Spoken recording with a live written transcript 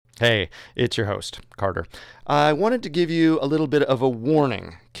Hey, it's your host, Carter. I wanted to give you a little bit of a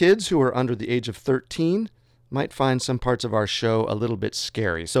warning. Kids who are under the age of 13 might find some parts of our show a little bit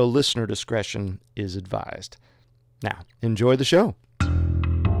scary, so listener discretion is advised. Now, enjoy the show.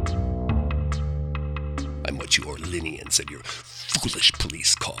 I'm what you Orleanians and your foolish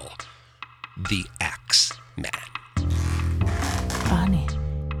police call the Axeman. Honey,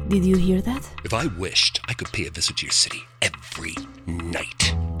 did you hear that? If I wished, I could pay a visit to your city every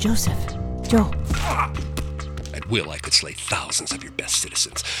night. Joseph, Joe. At will, I could slay thousands of your best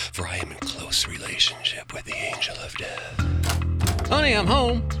citizens, for I am in close relationship with the angel of death. Honey, I'm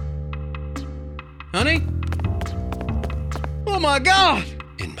home. Honey? Oh my God!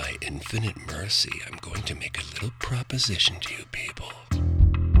 In my infinite mercy, I'm going to make a little proposition to you people.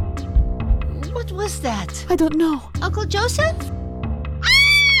 What was that? I don't know. Uncle Joseph?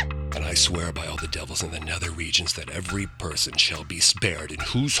 And I swear by all the devils in the nether regions that every person shall be spared in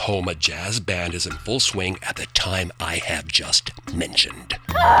whose home a jazz band is in full swing at the time I have just mentioned.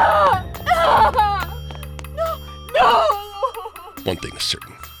 No! One thing is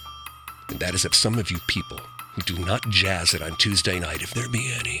certain, and that is if some of you people who do not jazz it on Tuesday night, if there be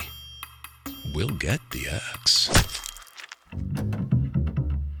any, will get the axe.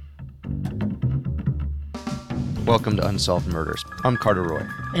 Welcome to Unsolved Murders. I'm Carter Roy.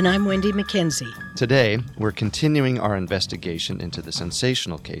 And I'm Wenndy McKenzie. Today, we're continuing our investigation into the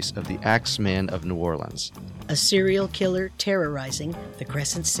sensational case of the Axeman of New Orleans. A serial killer terrorizing the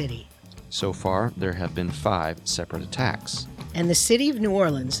Crescent City. So far, there have been 5 separate attacks. And the city of New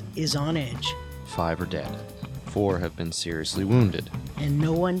Orleans is on edge. 5 are dead. 4 have been seriously wounded. And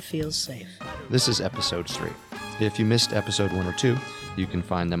no one feels safe. This is episode 3. If you missed episode 1 or 2, you can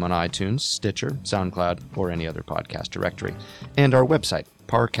find them on iTunes, Stitcher, SoundCloud, or any other podcast directory. And our website,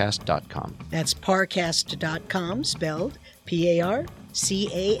 parcast.com. That's parcast.com, spelled Parcast.com.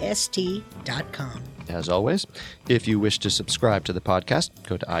 As always, if you wish to subscribe to the podcast,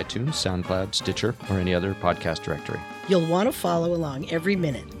 go to iTunes, SoundCloud, Stitcher, or any other podcast directory. You'll want to follow along every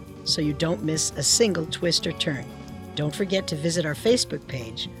minute so you don't miss a single twist or turn. Don't forget to visit our Facebook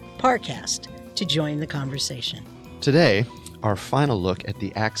page, Parcast, to join the conversation. Today, our final look at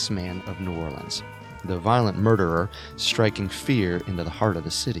the Axeman of New Orleans, the violent murderer striking fear into the heart of the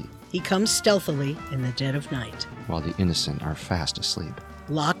city. He comes stealthily in the dead of night. While the innocent are fast asleep.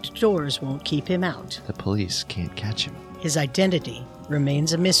 Locked doors won't keep him out. The police can't catch him. His identity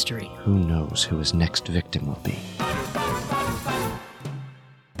remains a mystery. Who knows who his next victim will be?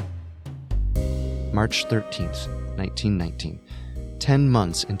 March 13th, 1919. 10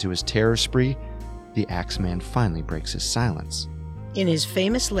 months into his terror spree, the Axeman finally breaks his silence. In his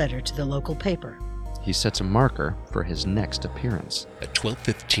famous letter to the local paper, he sets a marker for his next appearance. At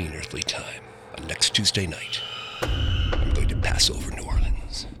 12:15 earthly time, on next Tuesday night, I'm going to pass over New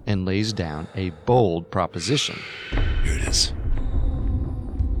Orleans. And lays down a bold proposition. Here it is.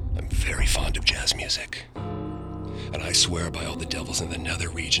 I'm very fond of jazz music. And I swear by all the devils in the nether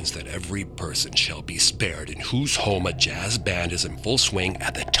regions that every person shall be spared in whose home a jazz band is in full swing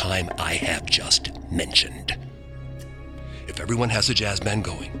at the time I have just mentioned. If everyone has a jazz band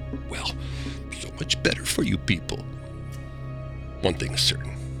going, well, so much better for you people. One thing is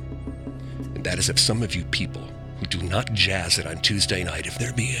certain, and that is if some of you people who do not jazz it on Tuesday night, if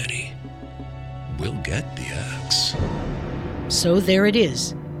there be any, will get the axe. So there it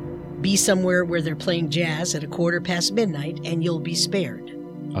is. Be somewhere where they're playing jazz at 1:15 midnight and you'll be spared.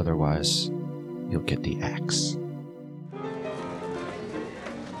 Otherwise, you'll get the axe.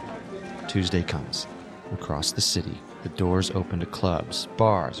 Tuesday comes. Across the city, the doors open to clubs,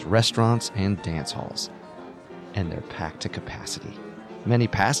 bars, restaurants, and dance halls. And they're packed to capacity. Many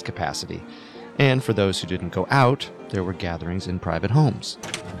past capacity. And for those who didn't go out, there were gatherings in private homes.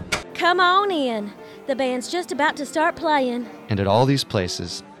 Come on in. The band's just about to start playing. And at all these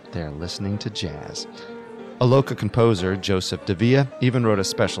places, they're listening to jazz. A local composer, Joseph Davia, even wrote a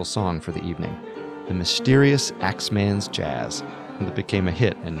special song for the evening, The Mysterious Axeman's Jazz, that became a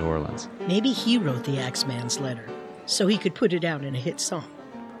hit in New Orleans. Maybe he wrote the Axeman's letter, so he could put it out in a hit song.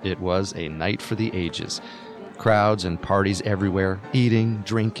 It was a night for the ages. Crowds and parties everywhere, eating,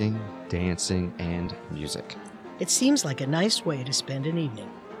 drinking, dancing, and music. It seems like a nice way to spend an evening,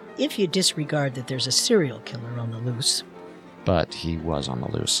 if you disregard that there's a serial killer on the loose. But he was on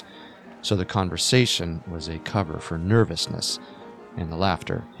the loose. So the conversation was a cover for nervousness, and the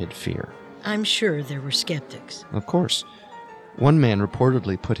laughter hid fear. I'm sure there were skeptics. Of course. One man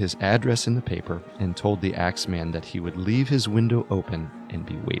reportedly put his address in the paper and told the Axeman that he would leave his window open and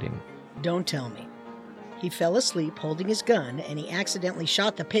be waiting. Don't tell me. He fell asleep holding his gun, and he accidentally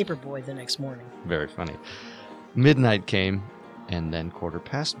shot the paper boy the next morning. Very funny. Midnight came, and then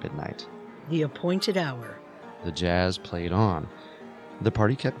midnight. The appointed hour. The jazz played on. The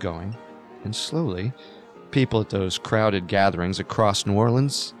party kept going, and slowly, people at those crowded gatherings across New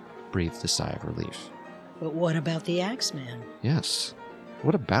Orleans breathed a sigh of relief. But what about the Axeman? Yes,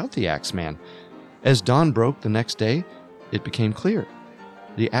 what about the Axeman? As dawn broke the next day, it became clear.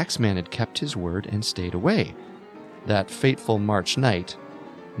 The Axeman had kept his word and stayed away. That fateful March night,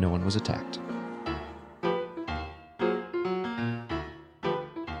 no one was attacked.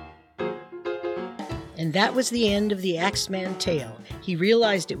 And that was the end of the Axeman tale. He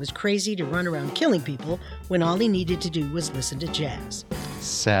realized it was crazy to run around killing people when all he needed to do was listen to jazz.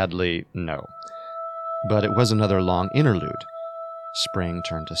 Sadly, no. But it was another long interlude. Spring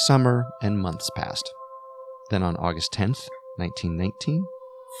turned to summer, and months passed. Then on August 10th, 1919,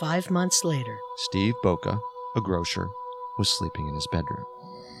 5 months later, Steve Boca, a grocer, was sleeping in his bedroom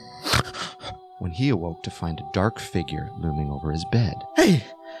when he awoke to find a dark figure looming over his bed. Hey,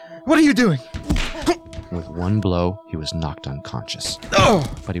 what are you doing? With one blow, he was knocked unconscious. Oh!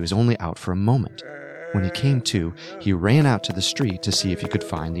 But he was only out for a moment. When he came to, he ran out to the street to see if he could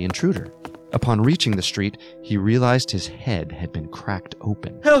find the intruder. Upon reaching the street, he realized his head had been cracked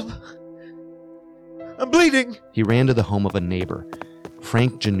open. Help! I'm bleeding! He ran to the home of a neighbor,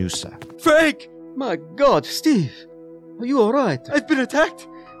 Frank Janusa. Frank! My God, Steve! Are you all right? I've been attacked!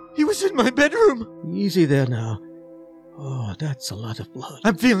 He was in my bedroom! Easy there now. Oh, that's a lot of blood.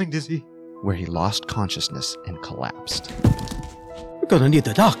 I'm feeling dizzy. Where he lost consciousness and collapsed. We're gonna need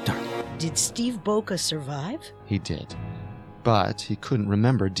a doctor. did Steve Boca survive? He did, but he couldn't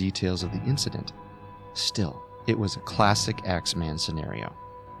remember details of the incident. Still, it was a classic Axeman scenario.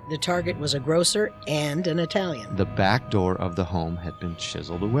 The target was a grocer and an Italian. The back door of the home had been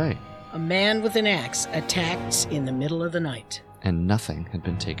chiseled away, A man with an axe attacked in the middle of the night. and nothing had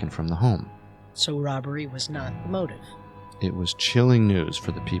been taken from the home. So robbery was not the motive. It was chilling news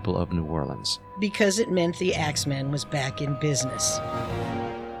for the people of New Orleans. Because it meant the Axeman was back in business.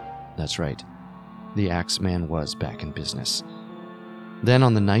 That's right. The Axeman was back in business. Then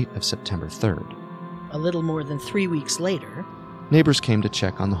on the night of September 3rd, A little more than 3 weeks later, neighbors came to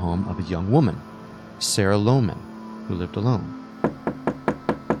check on the home of a young woman, Sarah Lohman, who lived alone.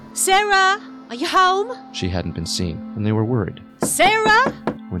 Sarah, are you home? She hadn't been seen, and they were worried. Sarah?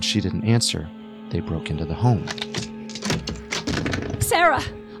 When she didn't answer, they broke into the home. Sarah,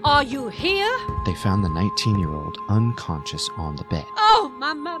 are you here? They found the 19-year-old unconscious on the bed. Oh,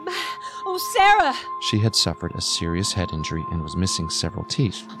 my. Oh, Sarah. She had suffered a serious head injury and was missing several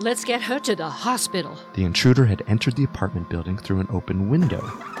teeth. Let's get her to the hospital. The intruder had entered the apartment building through an open window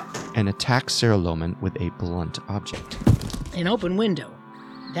and attacked Sarah Lohman with a blunt object. an open window.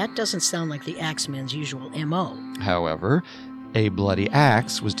 That doesn't sound like the Axeman's usual M.O. However, a bloody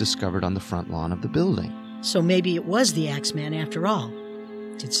axe was discovered on the front lawn of the building. So maybe it was the Axeman after all.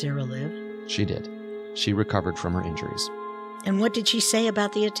 Did Sarah live? She did. She recovered from her injuries. And what did she say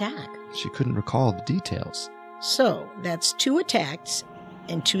about the attack? She couldn't recall the details. So, that's 2 attacks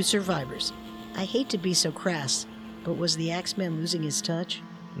and 2 survivors. I hate to be so crass, but was the Axeman losing his touch?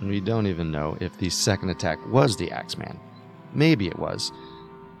 We don't even know if the second attack was the Axeman. Maybe it was.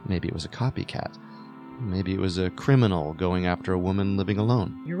 Maybe it was a copycat. Maybe it was a criminal going after a woman living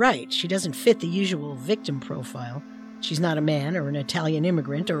alone. You're right, she doesn't fit the usual victim profile. She's not a man or an Italian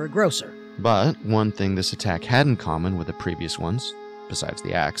immigrant or a grocer. But one thing this attack had in common with the previous ones, besides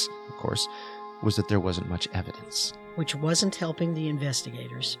the axe, of course, was that there wasn't much evidence. Which wasn't helping the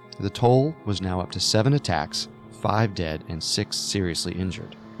investigators. The toll was now up to 7 attacks, 5 dead, and 6 seriously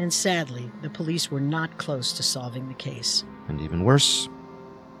injured. And sadly, the police were not close to solving the case. And even worse,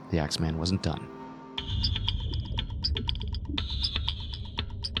 the Axeman wasn't done.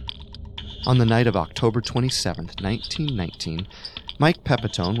 On the night of October 27th, 1919, Mike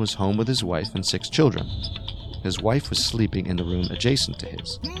Pepitone was home with his wife and 6 children. His wife was sleeping in the room adjacent to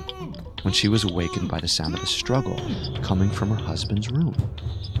his, when she was awakened by the sound of a struggle coming from her husband's room.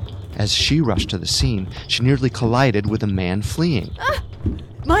 As she rushed to the scene, she nearly collided with a man fleeing.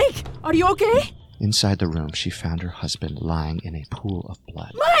 Mike, are you okay? Inside the room, she found her husband lying in a pool of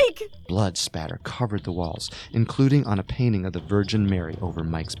blood. Mike! Blood spatter covered the walls, including on a painting of the Virgin Mary over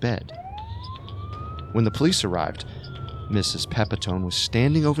Mike's bed. When the police arrived, Mrs. Pepitone was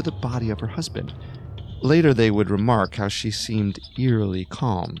standing over the body of her husband. Later they would remark how she seemed eerily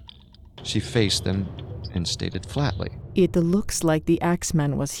calm. She faced them and stated flatly, "It looks like the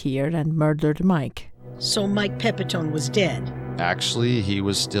Axeman was here and murdered Mike." So Mike Pepitone was dead. Actually, he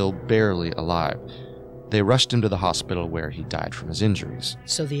was still barely alive. They rushed him to the hospital where he died from his injuries.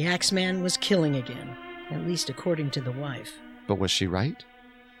 So the Axeman was killing again, at least according to the wife. But was she right?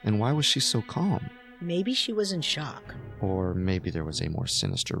 And why was she so calm? Maybe she was in shock. Or maybe there was a more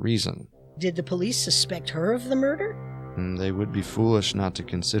sinister reason. Did the police suspect her of the murder? They would be foolish not to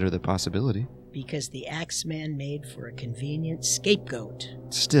consider the possibility. Because the Axeman made for a convenient scapegoat.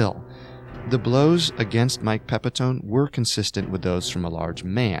 Still, the blows against Mike Pepitone were consistent with those from a large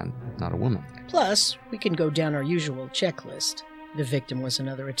man, not a woman. Plus, we can go down our usual checklist. The victim was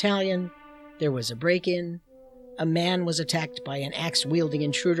another Italian. There was a break-in. A man was attacked by an axe-wielding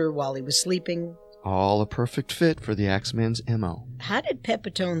intruder while he was sleeping. All a perfect fit for the Axeman's MO. How did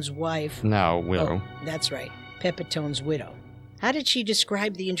Pepitone's wife... Now, widow. Oh, that's right. Pepitone's widow. How did she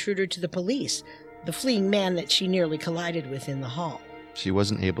describe the intruder to the police? The fleeing man that she nearly collided with in the hall. She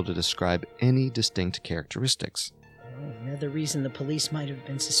wasn't able to describe any distinct characteristics. Another reason the police might have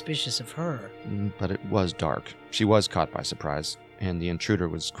been suspicious of her. But it was dark. She was caught by surprise, and the intruder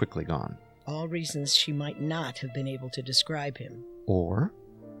was quickly gone. All reasons she might not have been able to describe him. Or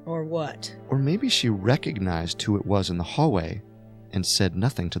what? Or maybe she recognized who it was in the hallway and said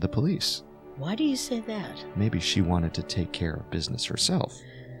nothing to the police. Why do you say that? Maybe she wanted to take care of business herself.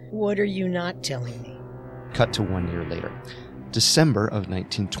 What are you not telling me? Cut to 1 year later. December of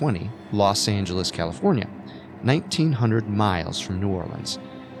 1920, Los Angeles, California. 1,900 miles from New Orleans.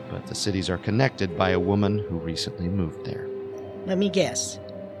 But the cities are connected by a woman who recently moved there. Let me guess.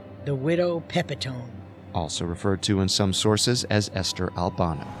 The widow Pepitone. Also referred to in some sources as Esther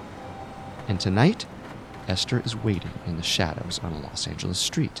Albano. And tonight, Esther is waiting in the shadows on a Los Angeles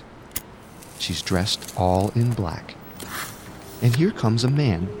street. She's dressed all in black. And here comes a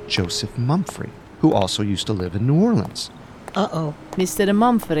man, Joseph Mumphrey, who also used to live in New Orleans. Uh-oh. Mr.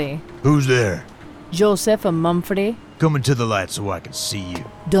 Mumphrey. Who's there? Joseph Mumphrey. Come into the light so I can see you.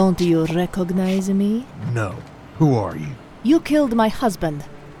 Don't you recognize me? No. Who are you? You killed my husband.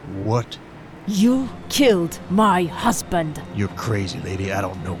 What? You killed my husband. You're crazy, lady. I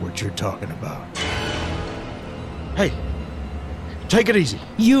don't know what you're talking about. Hey, take it easy.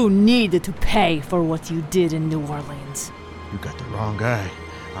 You need to pay for what you did in New Orleans. You got the wrong guy.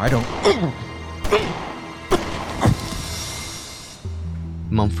 I don't...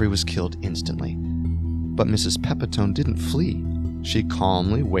 Mumphrey was killed instantly. But Mrs. Pepitone didn't flee. She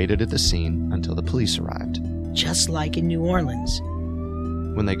calmly waited at the scene until the police arrived. Just like in New Orleans.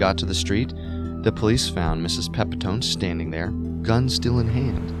 When they got to the street, the police found Mrs. Pepitone standing there, gun still in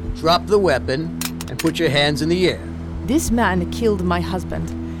hand. Drop the weapon and put your hands in the air. This man killed my husband.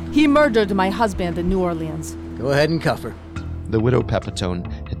 He murdered my husband in New Orleans. Go ahead and cuff her. The widow Pepitone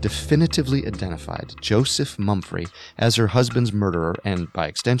had definitively identified Joseph Mumphrey as her husband's murderer and, by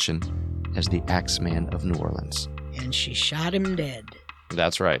extension, as the Axeman of New Orleans. And she shot him dead.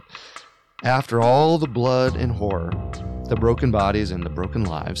 That's right. After all the blood and horror, the broken bodies and the broken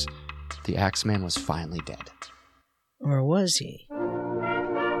lives, the Axeman was finally dead. Or was he?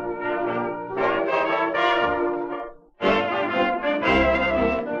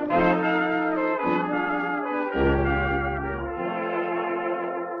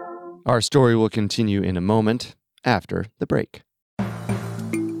 Our story will continue in a moment after the break.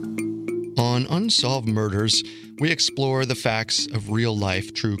 On Unsolved Murders, we explore the facts of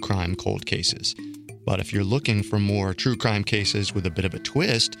real-life true crime cold cases. But if you're looking for more true crime cases with a bit of a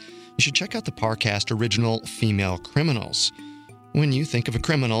twist, you should check out the Parcast original Female Criminals. When you think of a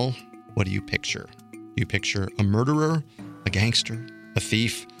criminal, what do you picture? You picture a murderer, a gangster, a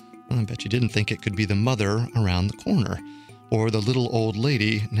thief. Well, I bet you didn't think it could be the mother around the corner, or the little old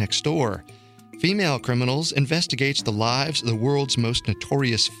lady next door. Female Criminals investigates the lives of the world's most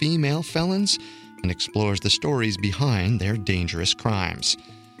notorious female felons and explores the stories behind their dangerous crimes.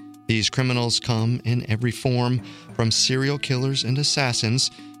 These criminals come in every form, from serial killers and assassins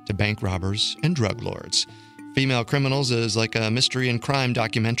to bank robbers and drug lords. Female Criminals is like a mystery and crime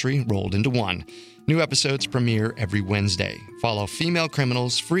documentary rolled into one. New episodes premiere every Wednesday. Follow Female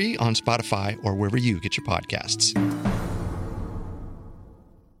Criminals free on Spotify or wherever you get your podcasts.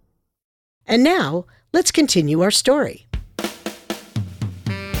 And now, let's continue our story.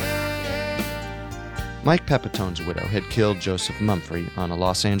 Mike Pepitone's widow had killed Joseph Mumphrey on a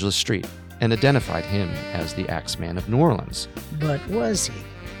Los Angeles street and identified him as the Axeman of New Orleans. But was he?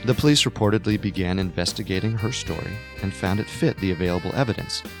 The police reportedly began investigating her story and found it fit the available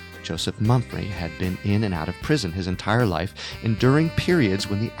evidence. Joseph Mumphrey had been in and out of prison his entire life, enduring periods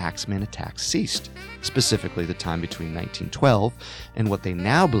when the Axeman attacks ceased, specifically the time between 1912 and what they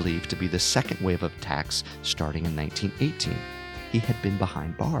now believe to be the second wave of attacks starting in 1918. He had been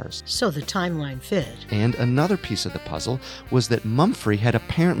behind bars. So the timeline fit. And another piece of the puzzle was that Mumphrey had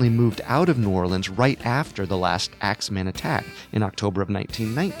apparently moved out of New Orleans right after the last Axeman attack in October of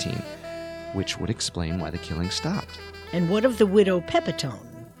 1919, which would explain why the killing stopped. And what of the widow Pepitone?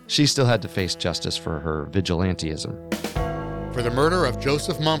 She still had to face justice for her vigilantism. For the murder of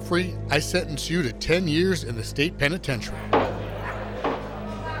Joseph Mumphrey, I sentence you to 10 years in the state penitentiary.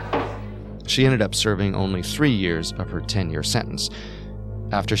 She ended up serving only 3 years of her 10-year sentence.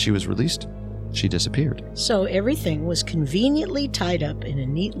 After she was released, she disappeared. So everything was conveniently tied up in a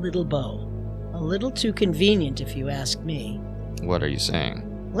neat little bow. A little too convenient, if you ask me. What are you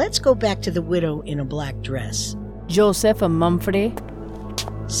saying? Let's go back to the widow in a black dress. Joseph Mumphrey.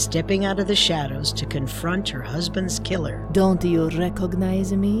 Stepping out of the shadows to confront her husband's killer. Don't you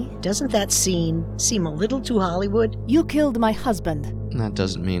recognize me? Doesn't that scene seem a little too Hollywood? You killed my husband. That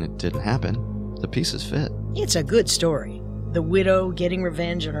doesn't mean it didn't happen. The pieces fit. It's a good story. The widow getting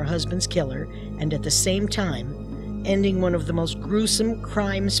revenge on her husband's killer, and at the same time, ending one of the most gruesome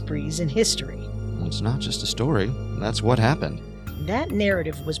crime sprees in history. It's not just a story. That's what happened. That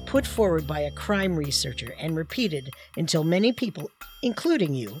narrative was put forward by a crime researcher and repeated until many people,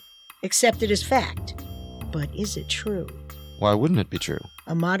 including you, accept it as fact. But is it true? Why wouldn't it be true?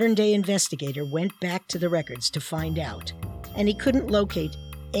 A modern-day investigator went back to the records to find out, and he couldn't locate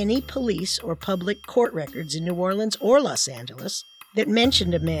any police or public court records in New Orleans or Los Angeles that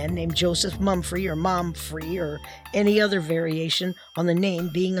mentioned a man named Joseph Mumphrey or Momfrey or any other variation on the name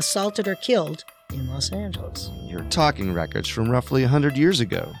being assaulted or killed in Los Angeles. You're talking records from roughly 100 years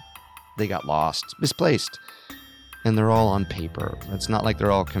ago. They got lost, misplaced, and they're all on paper. It's not like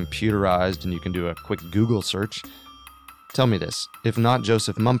they're all computerized and you can do a quick Google search. Tell me this, if not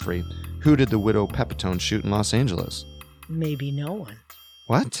Joseph Mumphrey, who did the widow Pepitone shoot in Los Angeles? Maybe no one.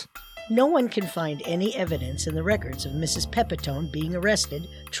 What? No one can find any evidence in the records of Mrs. Pepitone being arrested,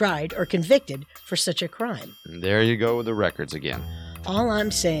 tried, or convicted for such a crime. There you go with the records again. All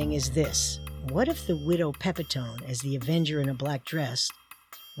I'm saying is this. What if the widow Pepitone, as the Avenger in a black dress,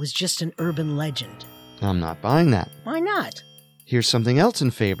 was just an urban legend? I'm not buying that. Why not? Here's something else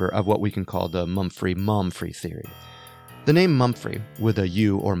in favor of what we can call the Mumphrey-Momfrey theory. The name Mumphrey, with a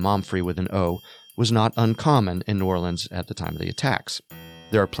U, or Momfrey with an O, was not uncommon in New Orleans at the time of the attacks.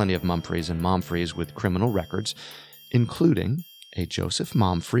 There are plenty of Mumpphreys and Momfreys with criminal records, including a Joseph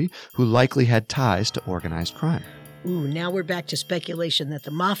Mumphrey who likely had ties to organized crime. Ooh, now we're back to speculation that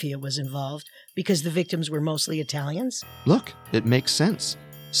the mafia was involved because the victims were mostly Italians? Look, it makes sense.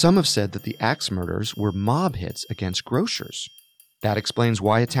 Some have said that the axe murders were mob hits against grocers. That explains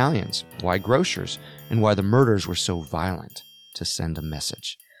why Italians, why grocers, and why the murders were so violent, to send a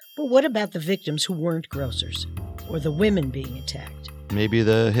message. But what about the victims who weren't grocers, or the women being attacked? Maybe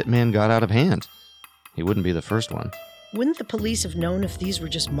the hitman got out of hand. He wouldn't be the first one. Wouldn't the police have known if these were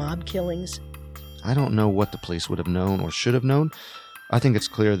just mob killings? I don't know what the police would have known or should have known. I think it's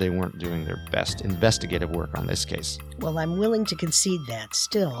clear they weren't doing their best investigative work on this case. Well, I'm willing to concede that,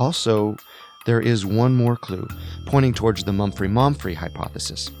 still. Also, there is one more clue, pointing towards the Mumphrey-Momfrey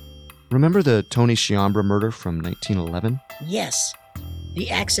hypothesis. Remember the Tony Sciambra murder from 1911? Yes.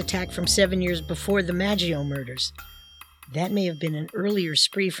 The axe attack from 7 years before the Maggio murders. That may have been an earlier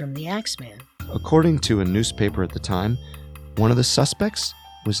spree from the Axeman. According to a newspaper at the time, one of the suspects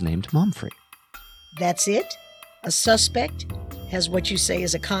was named Mumphrey. That's it? A suspect has what you say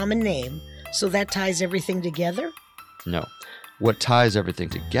is a common name, so that ties everything together? No. What ties everything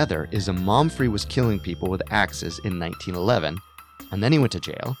together is a Mumphrey was killing people with axes in 1911, and then he went to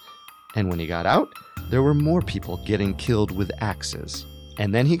jail, and when he got out, there were more people getting killed with axes.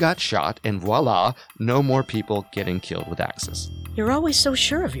 And then he got shot, and voila, no more people getting killed with axes. You're always so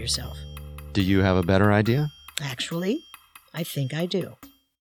sure of yourself. Do you have a better idea? Actually, I think I do.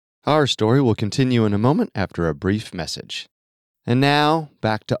 Our story will continue in a moment after a brief message. And now,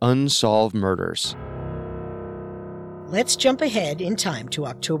 back to Unsolved Murders. Let's jump ahead in time to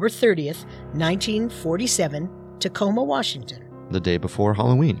October 30th, 1947, Tacoma, Washington. The day before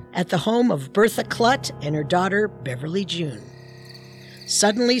Halloween. At the home of Bertha Clutt and her daughter, Beverly June.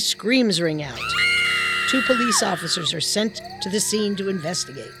 Suddenly, screams ring out. 2 police officers are sent to the scene to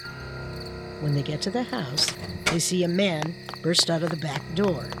investigate. When they get to the house, they see a man burst out of the back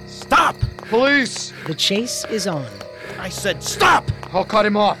door. Stop! Police! The chase is on. I said stop! I'll cut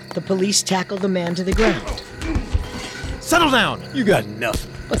him off. The police tackle the man to the ground. Settle down! You got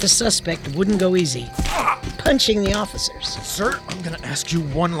nothing. But the suspect wouldn't go easy, punching the officers. Sir, I'm gonna ask you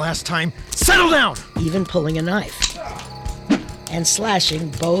one last time. Settle down! Even pulling a knife. And slashing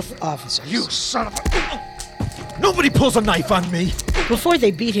both officers. You son of a... Nobody pulls a knife on me! Before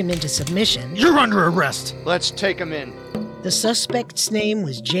they beat him into submission... You're under arrest! Let's take him in. The suspect's name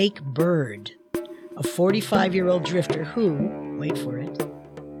was Jake Bird, a 45-year-old drifter who, wait for it,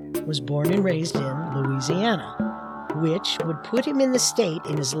 was born and raised in Louisiana, which would put him in the state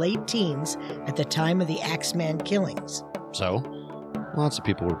in his late teens at the time of the Axeman killings. So? Lots of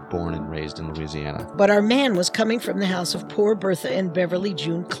people were born and raised in Louisiana. But our man was coming from the house of poor Bertha and Beverly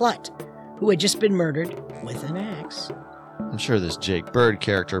June Clutt, who had just been murdered with an axe. I'm sure this Jake Bird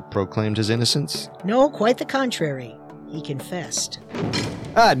character proclaimed his innocence. No, quite the contrary. He confessed.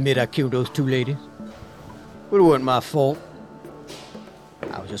 I admit I killed those two ladies. But it wasn't my fault.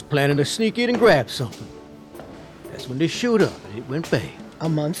 I was just planning to sneak in and grab something. That's when they showed up and it went bang. A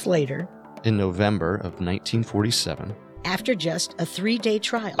month later, in November of 1947, after just a 3-day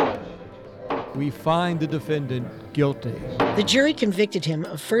trial, we find the defendant guilty. The jury convicted him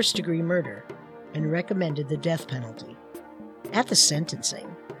of first-degree murder and recommended the death penalty. At the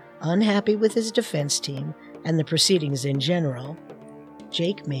sentencing, unhappy with his defense team and the proceedings in general,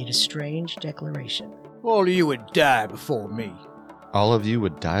 Jake made a strange declaration. All of you would die before me. All of you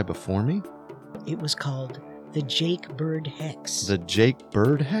would die before me? It was called the Jake Bird Hex. The Jake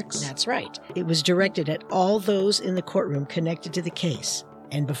Bird Hex? That's right. It was directed at all those in the courtroom connected to the case.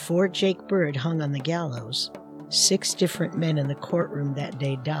 And before Jake Bird hung on the gallows, 6 different men in the courtroom that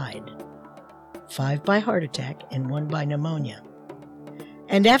day died. 5 by heart attack and 1 by pneumonia.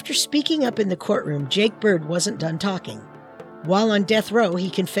 And after speaking up in the courtroom, Jake Bird wasn't done talking. While on death row, he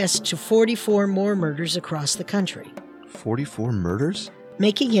confessed to 44 more murders across the country. 44 murders?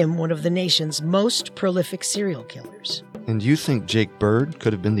 Making him one of the nation's most prolific serial killers. And you think Jake Bird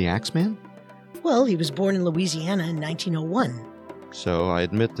could have been the Axeman? Well, he was born in Louisiana in 1901. So I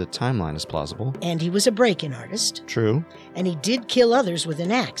admit the timeline is plausible. And he was a break-in artist. True. And he did kill others with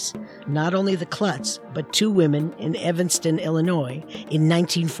an axe. Not only the Clutts, but 2 women in Evanston, Illinois in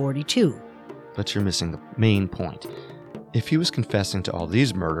 1942. But you're missing the main point. If he was confessing to all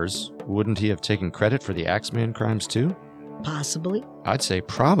these murders, wouldn't he have taken credit for the Axeman crimes too? Possibly. I'd say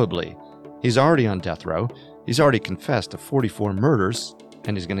probably. He's already on death row. He's already confessed to 44 murders,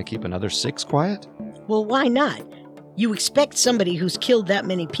 and he's going to keep another 6 quiet? Well, why not? You expect somebody who's killed that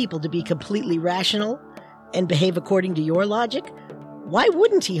many people to be completely rational and behave according to your logic? Why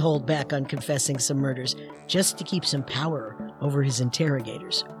wouldn't he hold back on confessing some murders just to keep some power over his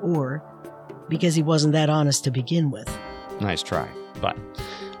interrogators? Or because he wasn't that honest to begin with? Nice try, but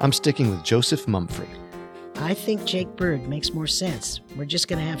I'm sticking with Joseph Mumfree. I think Jake Bird makes more sense. We're just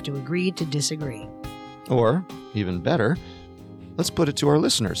going to have to agree to disagree. Or, even better, let's put it to our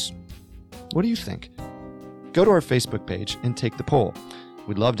listeners. What do you think? Go to our Facebook page and take the poll.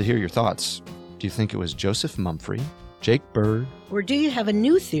 We'd love to hear your thoughts. Do you think it was Joseph Mumfree, Jake Bird? Or do you have a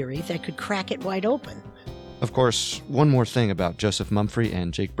new theory that could crack it wide open? Of course, one more thing about Joseph Mumfree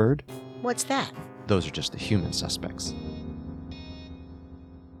and Jake Bird. What's that? Those are just the human suspects.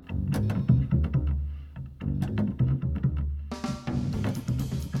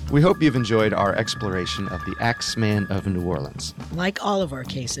 We hope you've enjoyed our exploration of the Axeman of New Orleans. Like all of our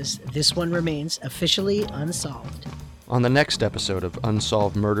cases, this one remains officially unsolved. On the next episode of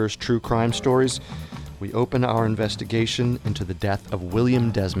Unsolved Murders True Crime Stories, we open our investigation into the death of William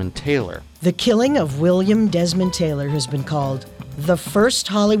Desmond Taylor. The killing of William Desmond Taylor has been called the first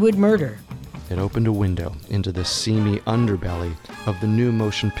Hollywood murder. It opened a window into the seamy underbelly of the new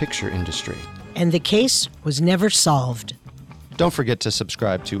motion picture industry. And the case was never solved. Don't forget to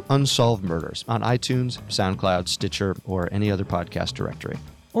subscribe to Unsolved Murders on iTunes, SoundCloud, Stitcher, or any other podcast directory.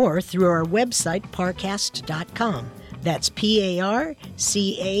 Or through our website, parcast.com. That's PARCAST.com.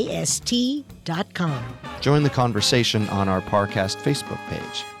 Join the conversation on our Parcast Facebook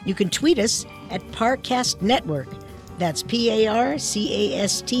page. You can tweet us at Parcast Network. That's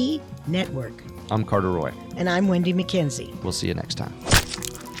PARCAST Network. I'm Carter Roy. And I'm Wenndy McKenzie. We'll see you next time.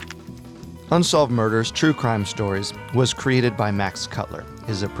 Unsolved Murders True Crime Stories was created by Max Cutler,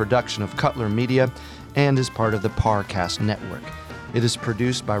 is a production of Cutler Media, and is part of the Parcast Network. It is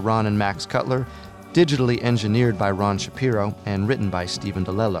produced by Ron and Max Cutler, digitally engineered by Ron Shapiro, and written by Stephen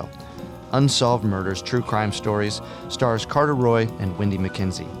DeLello. Unsolved Murders True Crime Stories stars Carter Roy and Wenndy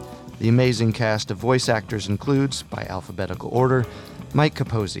McKenzie. The amazing cast of voice actors includes, by alphabetical order, Mike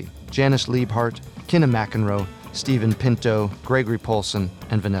Capozzi, Janice Liebhart, Kenna McEnroe, Stephen Pinto, Gregory Polson,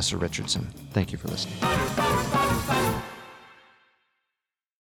 and Vanessa Richardson. Thank you for listening.